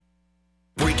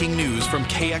breaking news from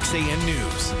KXAN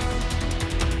News.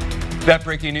 That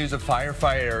breaking news, a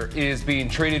firefighter is being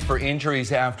treated for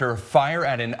injuries after a fire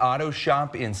at an auto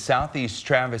shop in southeast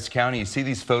Travis County. You see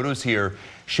these photos here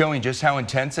showing just how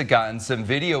intense it got, and some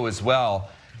video as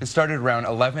well. It started around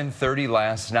 11:30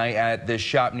 last night at this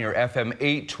shop near FM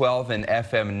 812 and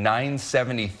FM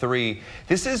 973.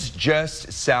 This is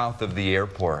just south of the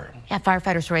airport. Yeah,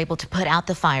 firefighters were able to put out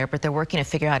the fire, but they're working to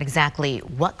figure out exactly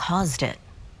what caused it.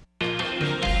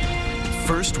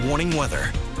 First warning weather.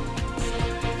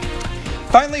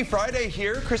 Finally, Friday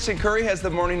here. Kristen Curry has the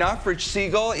morning off. Rich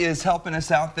Siegel is helping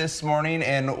us out this morning,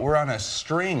 and we're on a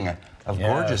string of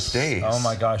gorgeous days. Oh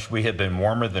my gosh, we have been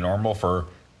warmer than normal for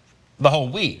the whole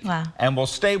week. Wow. And we'll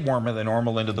stay warmer than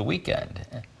normal into the weekend.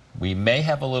 We may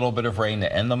have a little bit of rain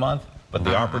to end the month, but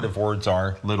the operative words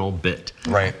are little bit.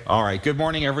 Right. All right. Good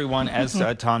morning, everyone. As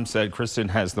Tom said, Kristen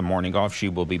has the morning off. She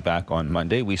will be back on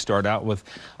Monday. We start out with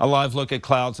a live look at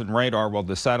clouds and radar. Well,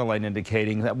 the satellite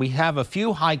indicating that we have a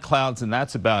few high clouds, and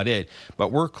that's about it.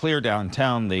 But we're clear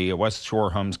downtown. The West Shore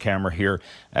Homes camera here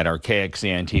at our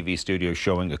KXAN TV studio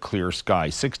showing a clear sky.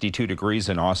 62 degrees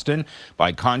in Austin.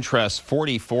 By contrast,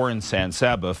 44 in San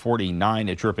Saba, 49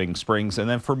 at Dripping Springs. And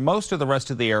then for most of the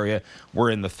rest of the area, we're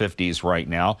in the 50s right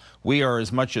now. We are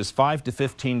as much as 5 to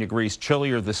 15 degrees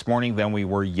chillier this morning than we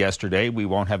were yesterday. We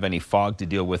won't have any fog to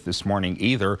deal with this morning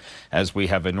either, as we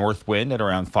have a north wind at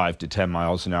around 5 to 10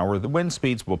 miles an hour. The wind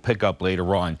speeds will pick up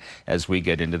later on as we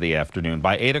get into the afternoon.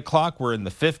 By 8 o'clock, we're in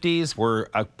the 50s. We're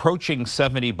approaching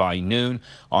 70 by noon,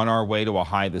 on our way to a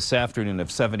high this afternoon of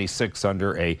 76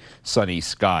 under a sunny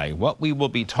sky. What we will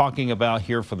be talking about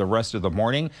here for the rest of the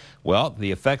morning, well,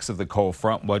 the effects of the cold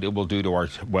front, what it will do to our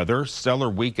weather, stellar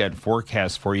weekend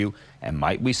forecast for you, and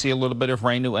might we see a little bit of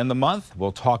rain to end the month?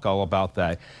 We'll talk all about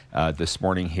that this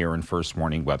morning here in First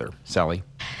Morning Weather. Sally?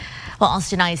 Well,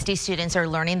 Austin ISD students are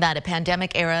learning that a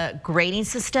pandemic-era grading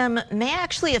system may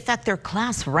actually affect their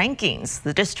class rankings.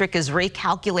 The district is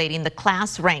recalculating the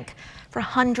class rank for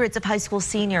hundreds of high school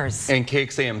seniors. And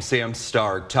KXAN Sam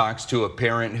Stark talks to a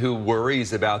parent who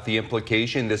worries about the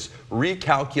implication this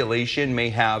recalculation may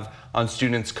have on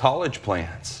students' college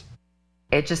plans.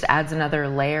 It just adds another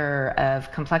layer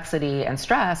of complexity and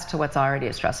stress to what's already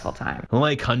a stressful time.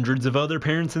 Like hundreds of other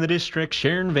parents in the district,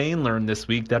 Sharon Vane learned this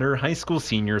week that her high school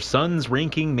senior son's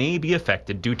ranking may be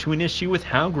affected due to an issue with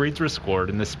how grades were scored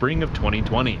in the spring of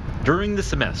 2020. During the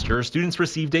semester, students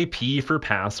received a P for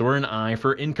pass or an I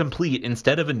for incomplete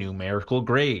instead of a numerical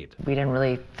grade. We didn't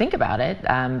really think about it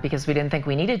because we didn't think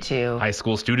we needed to. High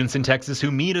school students in Texas who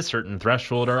meet a certain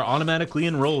threshold are automatically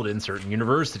enrolled in certain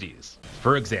universities.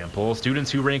 For example, students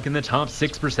who rank in the top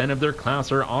 6% of their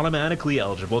class are automatically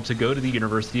eligible to go to the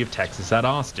University of Texas at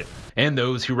Austin. And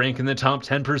those who rank in the top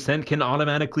 10% can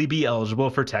automatically be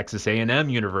eligible for Texas A&M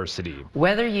University.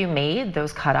 Whether you made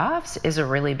those cutoffs is a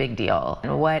really big deal.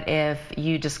 What if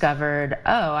you discovered,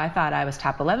 oh, I thought I was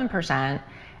top 11%,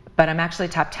 but I'm actually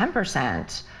top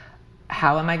 10%?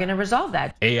 How am I going to resolve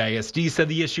that? AISD said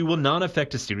the issue will not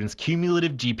affect a student's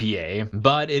cumulative GPA,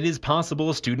 but it is possible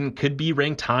a student could be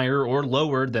ranked higher or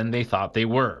lower than they thought they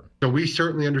were. So we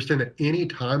certainly understand that any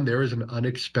time there is an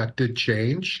unexpected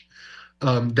change,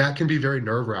 that can be very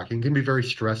nerve-wracking, can be very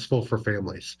stressful for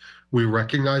families. We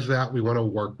recognize that. We want to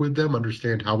work with them,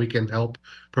 understand how we can help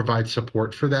provide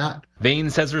support for that.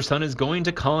 Vane says her son is going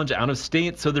to college out of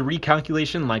state, so the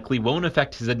recalculation likely won't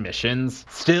affect his admissions.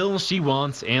 Still, she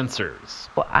wants answers.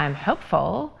 Well, I'm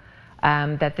hopeful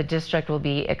that the district will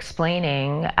be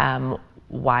explaining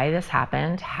why this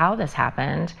happened, how this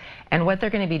happened, and what they're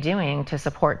going to be doing to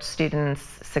support students'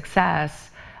 success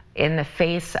in the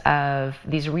face of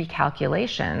these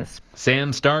recalculations.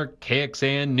 Sam Stark,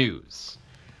 KXAN News.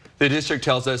 The district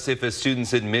tells us if a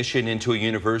student's admission into a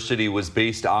university was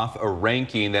based off a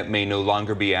ranking that may no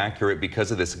longer be accurate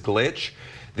because of this glitch,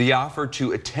 the offer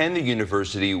to attend the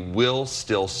university will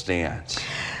still stand.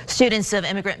 Students of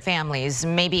immigrant families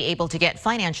may be able to get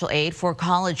financial aid for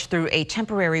college through a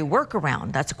temporary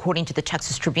workaround. That's according to the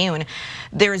Texas Tribune.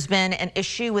 There's been an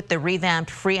issue with the revamped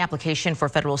free application for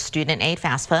federal student aid,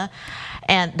 FAFSA,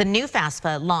 and the new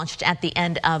FAFSA launched at the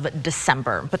end of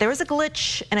December. But there is a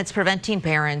glitch, and it's preventing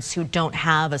parents who don't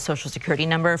have a social security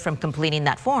number from completing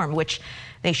that form, which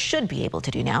they should be able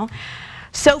to do now.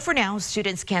 So for now,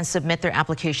 students can submit their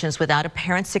applications without a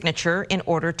parent's signature in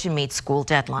order to meet school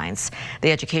deadlines.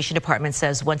 The Education Department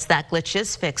says once that glitch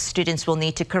is fixed, students will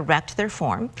need to correct their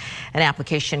form. An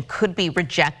application could be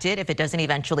rejected if it doesn't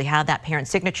eventually have that parent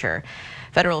signature.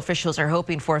 Federal officials are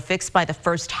hoping for a fix by the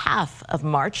first half of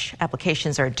March.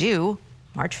 Applications are due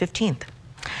March 15th.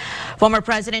 Former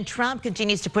President Trump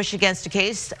continues to push against a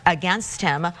case against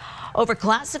him over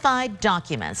classified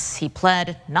documents. He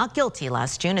pled not guilty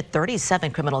last June at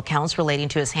 37 criminal counts relating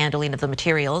to his handling of the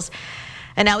materials.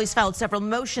 And now he's filed several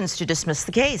motions to dismiss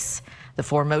the case. The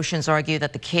 4 motions argue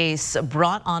that the case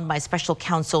brought on by special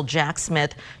counsel Jack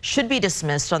Smith should be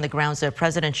dismissed on the grounds of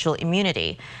presidential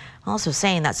immunity. Also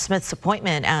saying that Smith's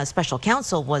appointment as special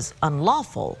counsel was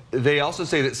unlawful. They also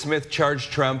say that Smith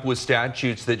charged Trump with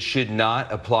statutes that should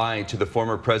not apply to the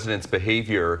former president's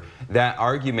behavior. That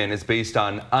argument is based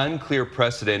on unclear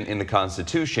precedent in the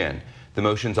Constitution. The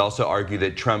motions also argue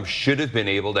that Trump should have been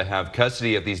able to have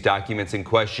custody of these documents in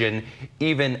question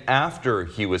even after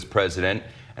he was president.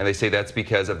 And they say that's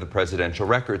because of the Presidential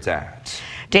Records Act.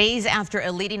 Days after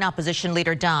a leading opposition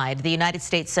leader died, the United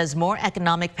States says more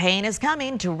economic pain is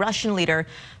coming to Russian leader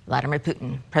Vladimir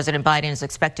Putin. President Biden is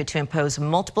expected to impose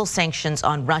multiple sanctions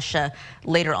on Russia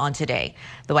later on today.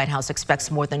 The White House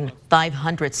expects more than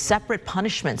 500 separate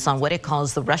punishments on what it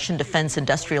calls the Russian defense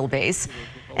industrial base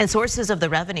and sources of the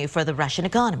revenue for the Russian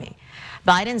economy.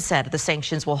 Biden said the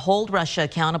sanctions will hold Russia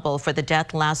accountable for the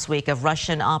death last week of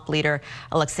Russian op leader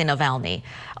Alexei Navalny.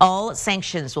 All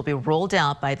sanctions will be rolled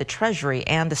out by the Treasury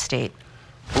and the state.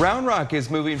 Round Rock is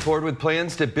moving forward with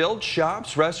plans to build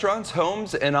shops, restaurants,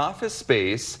 homes, and office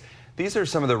space. These are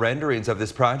some of the renderings of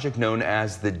this project known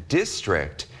as the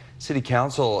District. City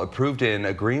Council approved an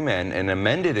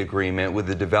amended agreement with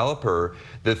the developer.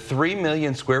 The 3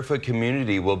 million square foot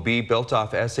community will be built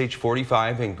off SH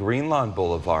 45 and Greenlawn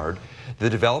Boulevard. The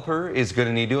developer is going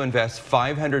to need to invest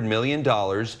 $500 million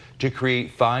to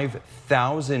create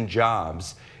 5,000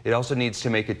 jobs. It also needs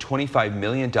to make a $25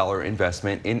 million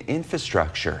investment in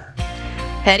infrastructure.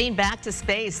 Heading back to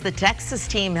space, the Texas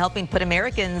team helping put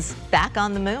Americans back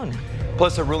on the moon.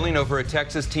 Plus a ruling over a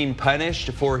Texas teen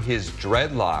punished for his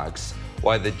dreadlocks.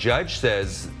 Why the judge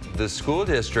says the school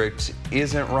district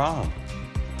isn't wrong.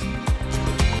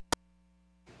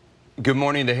 Good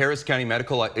morning. The Harris County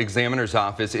Medical Examiner's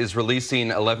Office is releasing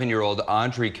 11-year-old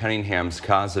Audrey Cunningham's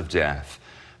cause of death.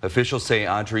 Officials say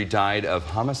Audrey died of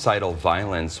homicidal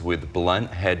violence with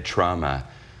blunt head trauma.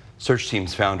 Search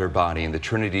teams found her body in the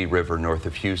Trinity River north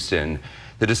of Houston.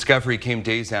 The discovery came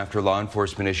days after law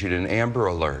enforcement issued an Amber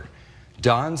Alert.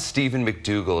 Don Stephen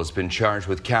McDougal has been charged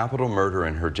with capital murder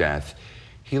in her death.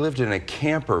 He lived in a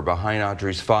camper behind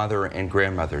Audrey's father and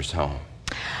grandmother's home.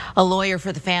 A lawyer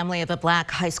for the family of a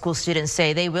black high school student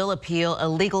say they will appeal a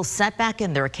legal setback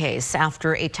in their case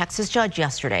after a Texas judge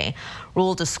yesterday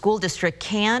ruled a school district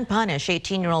can punish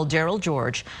 18-year-old Daryl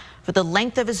George for the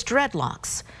length of his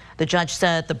dreadlocks. The judge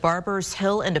said the Barbers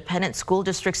Hill Independent School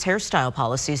District's hairstyle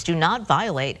policies do not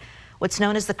violate what's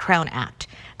known as the Crown Act.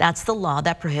 That's the law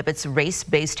that prohibits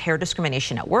race-based hair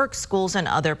discrimination at work, schools, and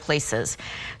other places.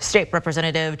 State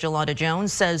Representative Jolanda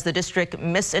Jones says the district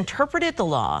misinterpreted the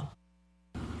law.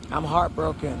 I'm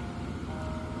heartbroken.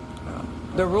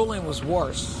 The ruling was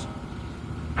worse.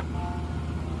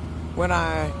 When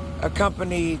I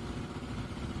accompanied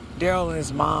Daryl and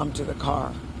his mom to the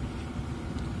car,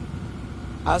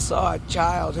 I saw a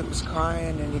child who was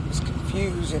crying and he was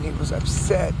confused and he was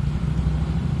upset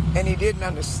and he didn't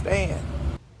understand.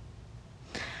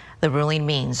 The ruling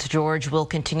means George will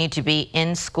continue to be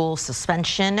in school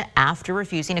suspension after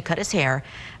refusing to cut his hair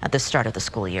at the start of the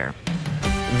school year.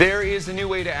 There is a new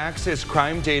way to access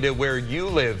crime data where you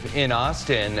live in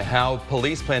Austin. How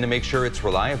police plan to make sure it's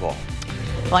reliable.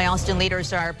 Why Austin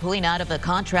leaders are pulling out of a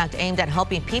contract aimed at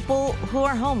helping people who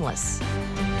are homeless.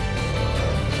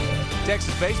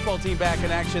 Texas baseball team back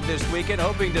in action this weekend,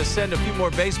 hoping to send a few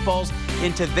more baseballs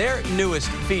into their newest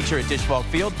feature at Dishwalk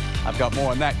Field. I've got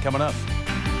more on that coming up.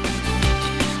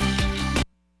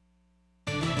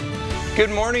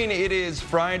 Good morning. It is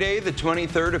Friday, the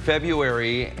 23rd of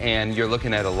February, and you're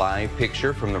looking at a live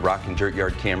picture from the Rock and Dirt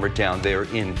Yard camera down there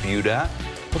in Buda.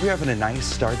 Hope you're having a nice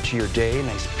start to your day, a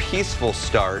nice peaceful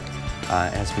start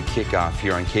as we kick off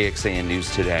here on KXAN News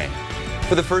Today.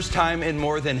 For the first time in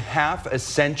more than half a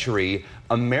century,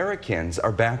 Americans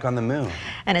are back on the moon.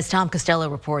 And as Tom Costello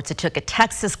reports, it took a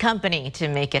Texas company to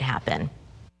make it happen.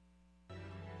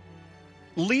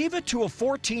 Leave it to a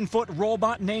 14-foot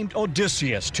robot named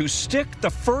Odysseus to stick the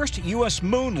first U.S.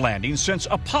 moon landing since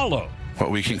Apollo.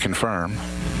 What we can confirm,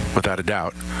 without a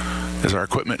doubt, is our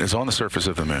equipment is on the surface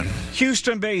of the moon.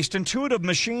 Houston-based Intuitive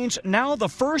Machines, now the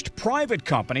first private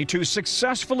company to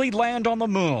successfully land on the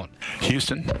moon.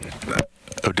 Houston,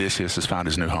 Odysseus has found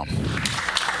his new home.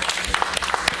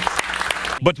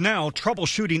 But now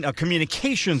troubleshooting a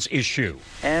communications issue.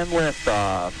 And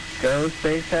liftoff. Go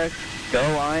SpaceX, go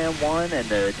IM-1 and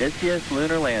the Odysseus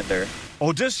lunar lander.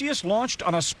 Odysseus launched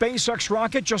on a SpaceX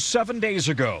rocket just 7 days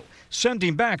ago.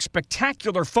 sending back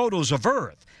spectacular photos of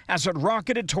Earth as it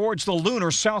rocketed towards the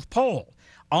lunar South Pole.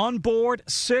 On board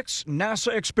 6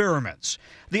 NASA experiments.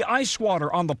 The ice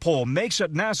water on the pole makes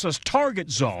it NASA's target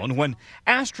zone when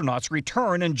astronauts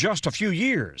return in just a few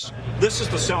years. This is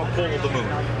the South Pole of the moon.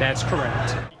 That's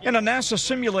correct. In a NASA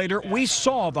simulator, we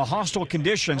saw the hostile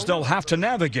conditions they'll have to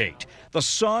navigate. The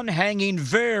sun hanging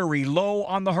very low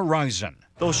on the horizon.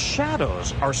 Those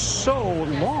shadows are so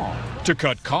long. To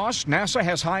cut costs, NASA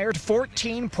has hired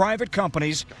 14 private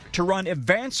companies to run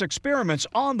advanced experiments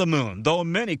on the moon, though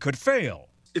many could fail.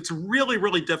 It's really,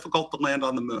 really difficult to land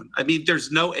on the moon. I mean,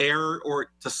 there's no air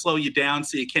or to slow you down,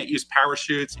 so you can't use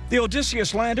parachutes. The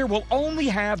Odysseus lander will only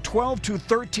have 12 to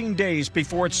 13 days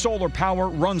before its solar power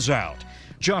runs out.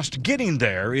 Just getting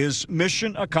there is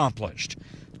mission accomplished.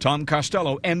 Tom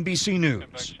Costello, NBC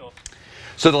News.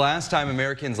 So the last time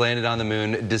Americans landed on the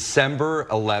moon, December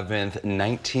 11th,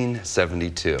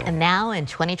 1972. And now in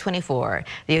 2024,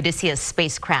 the Odysseus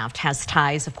spacecraft has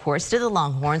ties, of course, to the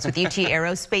Longhorns, with UT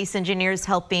Aerospace engineers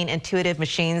helping Intuitive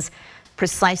Machines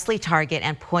precisely target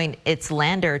and point its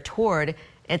lander toward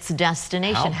its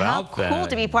destination. How cool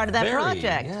to be part of that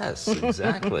project. Yes,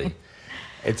 exactly.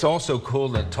 It's also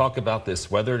cool to talk about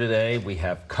this weather today. We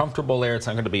have comfortable air. It's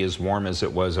not going to be as warm as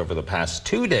it was over the past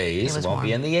 2 days. It won't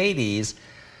be in the 80s.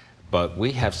 But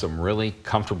we have some really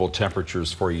comfortable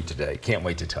temperatures for you today. Can't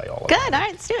wait to tell you all about it. Good. All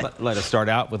right, let's do it. Let us start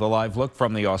out with a live look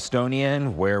from the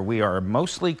Austonian, where we are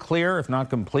mostly clear, if not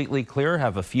completely clear.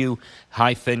 Have a few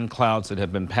high, thin clouds that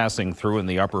have been passing through in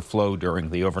the upper flow during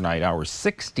the overnight hours.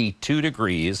 62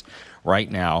 degrees right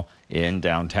now in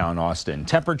downtown Austin.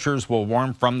 Temperatures will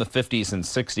warm from the 50s and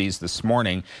 60s this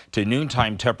morning to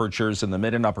noontime temperatures in the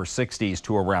mid and upper 60s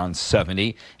to around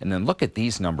 70. And then look at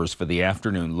these numbers for the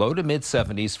afternoon. Low to mid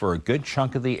 70s for a good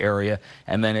chunk of the area.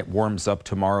 And then it warms up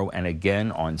tomorrow and again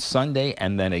on Sunday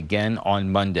and then again on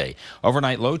Monday.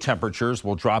 Overnight low temperatures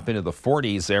will drop into the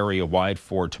 40s area wide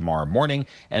for tomorrow morning.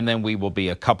 And then we will be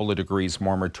a couple of degrees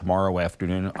warmer tomorrow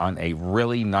afternoon on a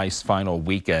really nice final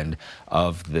weekend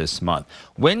of this month.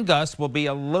 Wind gusts will be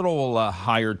a little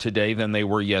higher today than they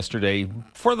were yesterday.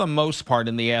 For the most part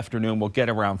in the afternoon, we'll get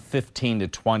around 15 to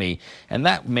 20, and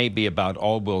that may be about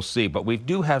all we'll see. But we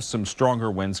do have some stronger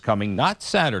winds coming, not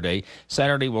Saturday.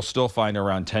 Saturday we'll still find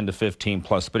around 10 to 15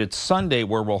 plus, but it's Sunday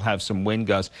where we'll have some wind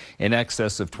gusts in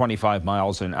excess of 25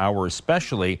 miles an hour,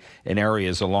 especially in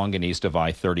areas along and east of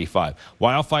I-35.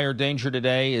 Wildfire danger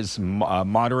today is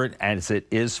moderate as it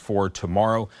is for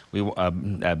tomorrow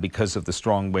because of the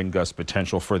strong wind gust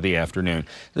potential for the afternoon.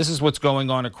 This is what's going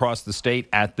on across the state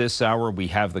at this hour. We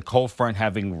have the cold front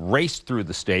having raced through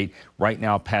the state, right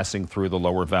now passing through the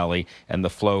lower valley, and the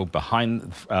flow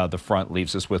behind the front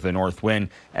leaves us with a north wind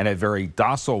and a very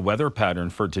docile weather pattern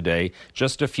for today.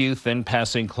 Just a few thin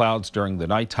passing clouds during the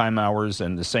nighttime hours,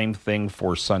 and the same thing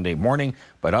for Sunday morning,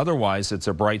 but otherwise it's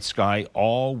a bright sky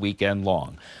all weekend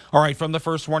long. All right, from the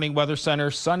First Warning Weather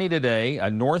Center, sunny today, a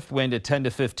north wind at 10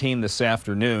 to 15 this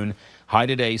afternoon. High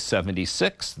today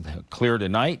 76, clear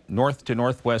tonight, north to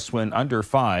northwest wind under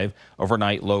 5,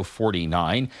 overnight low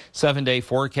 49. 7-day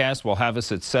forecast will have us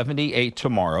at 78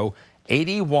 tomorrow,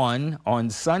 81 on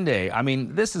Sunday. I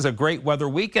mean, this is a great weather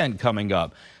weekend coming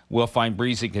up. We'll find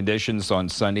breezy conditions on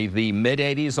Sunday, the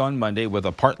mid-80s on Monday with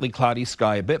a partly cloudy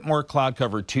sky, a bit more cloud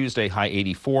cover Tuesday, high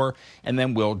 84, and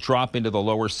then we'll drop into the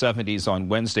lower 70s on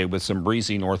Wednesday with some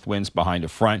breezy north winds behind a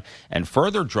front, and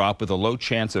further drop with a low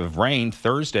chance of rain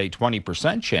Thursday,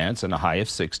 20% chance, and a high of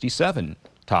 67.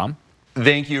 Tom?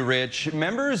 Thank you, Rich.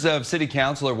 Members of City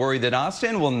Council are worried that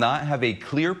Austin will not have a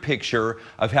clear picture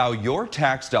of how your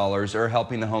tax dollars are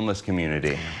helping the homeless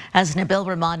community. As Nabil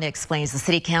Ramanda explains, the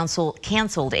City Council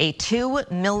canceled a $2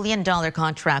 million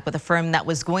contract with a firm that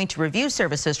was going to review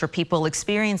services for people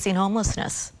experiencing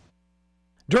homelessness.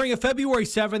 During a February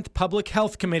 7th Public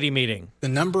Health Committee meeting, the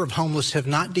number of homeless have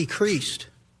not decreased,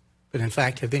 but in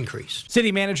fact have increased.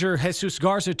 City Manager Jesus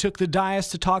Garza took the dais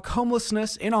to talk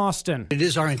homelessness in Austin. It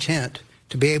is our intent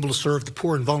to be able to serve the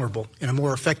poor and vulnerable in a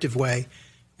more effective way,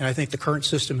 and I think the current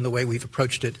system and the way we've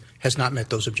approached it has not met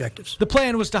those objectives. The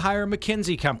plan was to hire a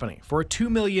McKinsey company for a $2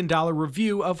 million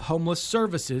review of homeless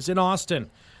services in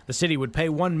Austin. The city would pay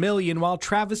 $1 million while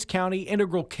Travis County,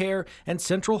 Integral Care, and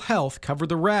Central Health cover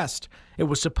the rest. It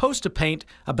was supposed to paint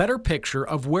a better picture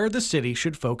of where the city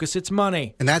should focus its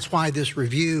money. And that's why this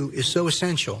review is so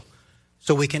essential,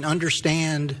 so we can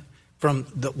understand from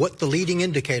what the leading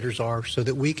indicators are so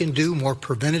that we can do more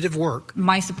preventative work.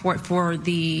 My support for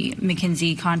the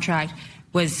McKinsey contract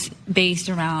was based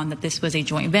around that this was a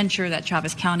joint venture that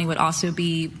Travis County would also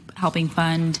be helping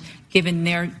fund. Given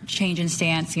their change in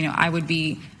stance, I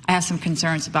I have some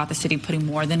concerns about the city putting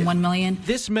more than $1 million.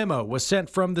 This memo was sent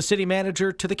from the city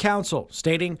manager to the council,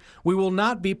 stating, "We will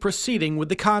not be proceeding with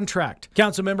the contract."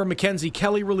 Councilmember Mackenzie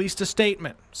Kelly released a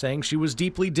statement saying she was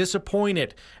deeply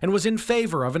disappointed and was in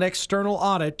favor of an external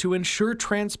audit to ensure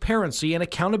transparency and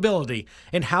accountability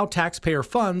in how taxpayer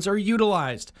funds are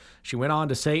utilized. She went on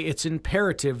to say it's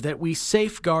imperative that we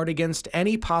safeguard against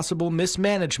any possible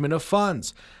mismanagement of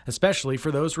funds, especially for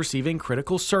those receiving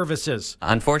critical services.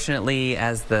 Unfortunately,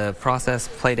 as the process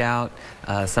played out,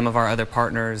 some of our other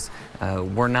partners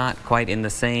were not quite in the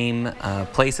same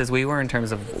place as we were in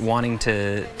terms of wanting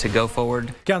to go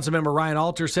forward. Councilmember Ryan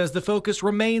Alter says the focus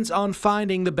remains on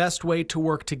finding the best way to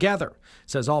work together.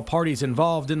 Says all parties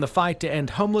involved in the fight to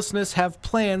end homelessness have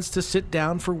plans to sit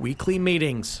down for weekly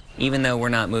meetings. Even though we're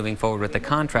not moving forward with the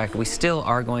contract, we still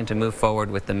are going to move forward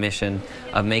with the mission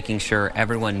of making sure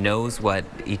everyone knows what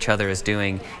each other is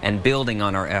doing and building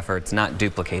on our efforts, not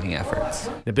duplicating efforts.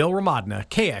 Nabil Ramadna,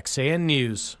 KXAN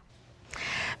News.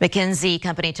 McKinsey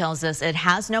Company tells us it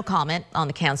has no comment on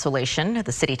the cancellation.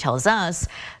 The city tells us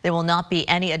there will not be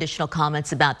any additional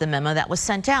comments about the memo that was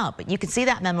sent out. But you can see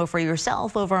that memo for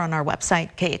yourself over on our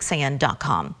website,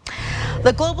 KXAN.com.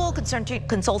 The global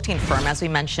consulting firm, as we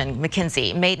mentioned,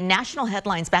 McKinsey, made national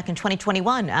headlines back in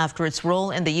 2021 after its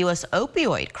role in the U.S.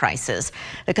 opioid crisis.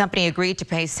 The company agreed to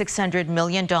pay $600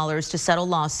 million to settle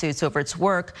lawsuits over its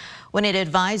work when it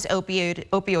advised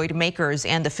opioid makers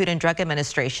and the Food and Drug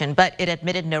Administration, but it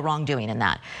admitted no wrongdoing in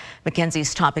that.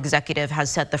 McKinsey's top executive has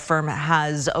said the firm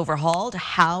has overhauled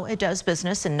how it does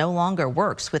business and no longer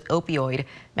works with opioid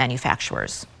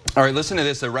manufacturers. All right, listen to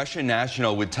this. A Russian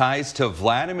national with ties to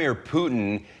Vladimir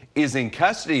Putin is in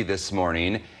custody this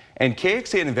morning, and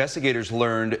KXAN investigators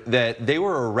learned that they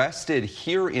were arrested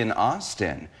here in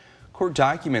Austin. Court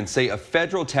documents say a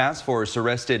federal task force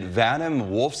arrested Vadim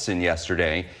Wolfson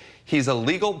yesterday. He's a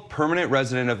legal permanent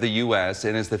resident of the U.S.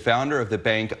 and is the founder of the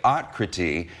bank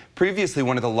Otkritie, previously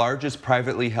one of the largest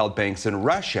privately held banks in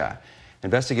Russia.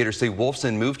 Investigators say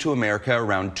Wolfson moved to America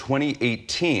around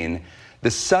 2018.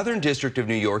 The Southern District of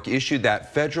New York issued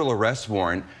that federal arrest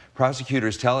warrant.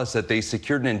 Prosecutors tell us that they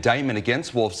secured an indictment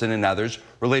against Wolfson and others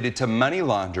related to money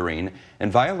laundering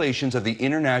and violations of the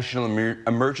International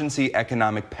Emergency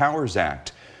Economic Powers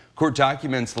Act. Court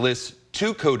documents list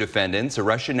two co-defendants, a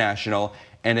Russian national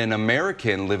and an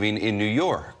American living in New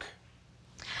York.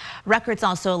 Records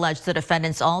also allege the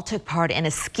defendants all took part in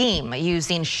a scheme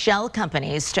using shell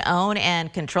companies to own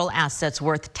and control assets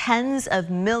worth tens of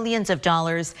millions of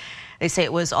dollars. They say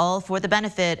it was all for the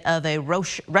benefit of a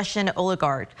Russian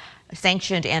oligarch,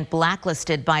 sanctioned and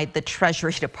blacklisted by the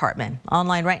Treasury Department.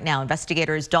 Online right now,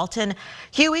 investigators Dalton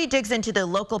Huey digs into the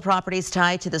local properties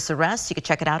tied to this arrest. You can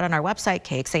check it out on our website,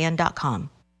 KXAN.com.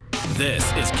 This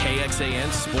is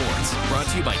KXAN Sports, brought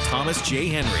to you by Thomas J.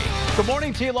 Henry. Good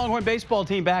morning to you. Longhorn baseball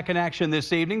team back in action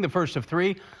this evening, the first of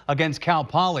three against Cal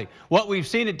Poly. What we've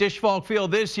seen at Disch-Falk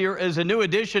Field this year is a new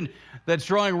addition that's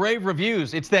drawing rave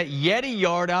reviews. It's that Yeti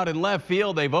yard out in left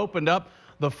field. They've opened up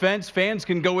the fence. Fans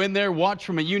can go in there, watch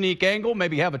from a unique angle,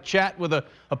 maybe have a chat with an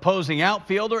opposing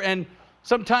outfielder, and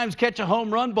sometimes catch a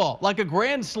home run ball, like a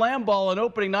grand slam ball on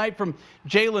opening night from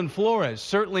Jalen Flores.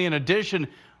 Certainly an addition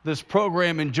this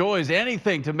program enjoys,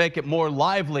 anything to make it more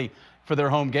lively for their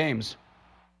home games.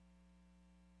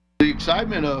 The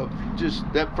excitement of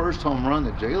just that first home run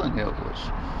that Jalen hit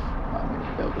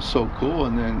that was so cool.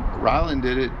 And then Ryland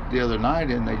did it the other night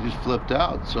and they just flipped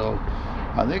out. So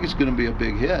I think it's going to be a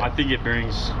big hit. I think it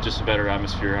brings just a better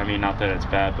atmosphere. I mean, not that it's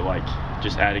bad, but like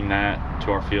just adding that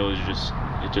to our field is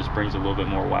it just brings a little bit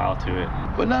more wow to it.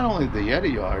 But not only the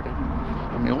Yeti yard.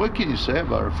 I mean, what can you say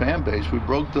about our fan base? We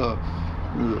broke the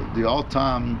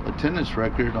all-time attendance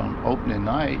record on opening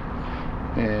night,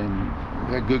 and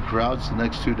we had good crowds the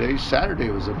next 2 days. Saturday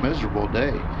was a miserable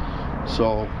day,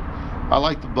 so I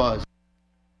like the buzz.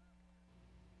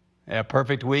 Yeah,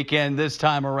 perfect weekend this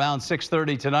time around.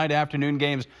 6:30 tonight, afternoon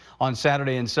games on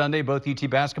Saturday and Sunday. Both UT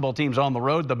basketball teams on the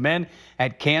road. The men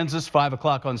at Kansas, 5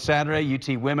 o'clock on Saturday.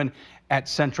 UT women at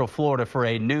Central Florida for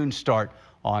a noon start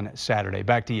on Saturday.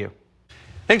 Back to you.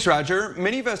 Thanks, Roger.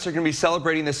 Many of us are going to be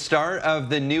celebrating the start of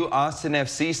the new Austin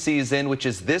FC season, which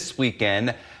is this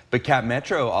weekend. But Cap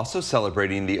Metro also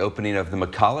celebrating the opening of the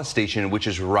McCalla Station, which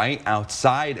is right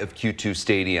outside of Q2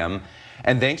 Stadium.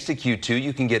 And thanks to Q2,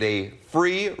 you can get a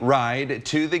free ride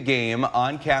to the game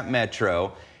on Cap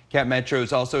Metro. Cap Metro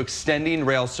is also extending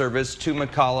rail service to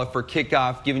McCalla for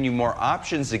kickoff, giving you more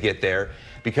options to get there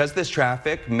because this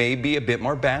traffic may be a bit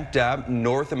more backed up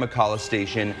north of McCalla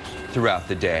Station throughout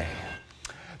the day.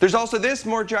 There's also this,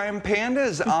 more giant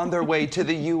pandas on their way to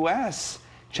the U.S.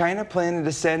 China planning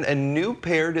to send a new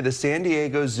pair to the San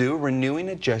Diego Zoo, renewing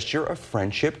a gesture of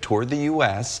friendship toward the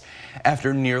U.S.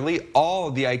 after nearly all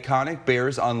of the iconic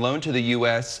bears on loan to the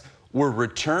U.S. were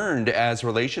returned as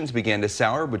relations began to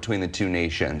sour between the two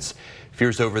nations.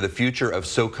 Fears over the future of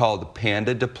so-called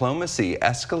panda diplomacy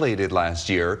escalated last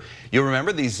year. You'll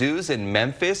remember these zoos in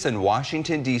Memphis and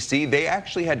Washington, D.C., they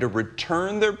actually had to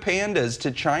return their pandas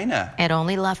to China. It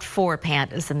only left 4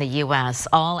 pandas in the U.S.,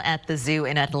 all at the zoo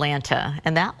in Atlanta,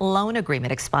 and that loan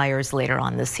agreement expires later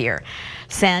on this year.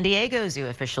 San Diego Zoo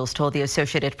officials told the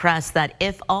Associated Press that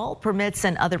if all permits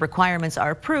and other requirements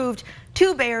are approved,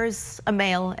 2 bears, a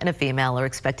male and a female, are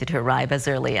expected to arrive as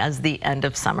early as the end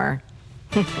of summer.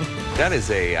 That is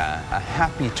a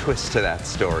happy twist to that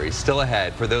story. Still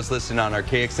ahead for those listening on our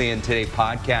KXAN Today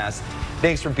podcast.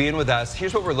 Thanks for being with us.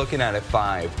 Here's what we're looking at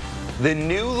 5. The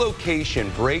new location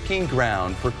breaking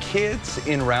ground for kids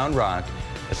in Round Rock.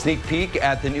 A sneak peek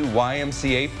at the new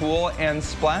YMCA pool and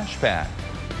splash pad.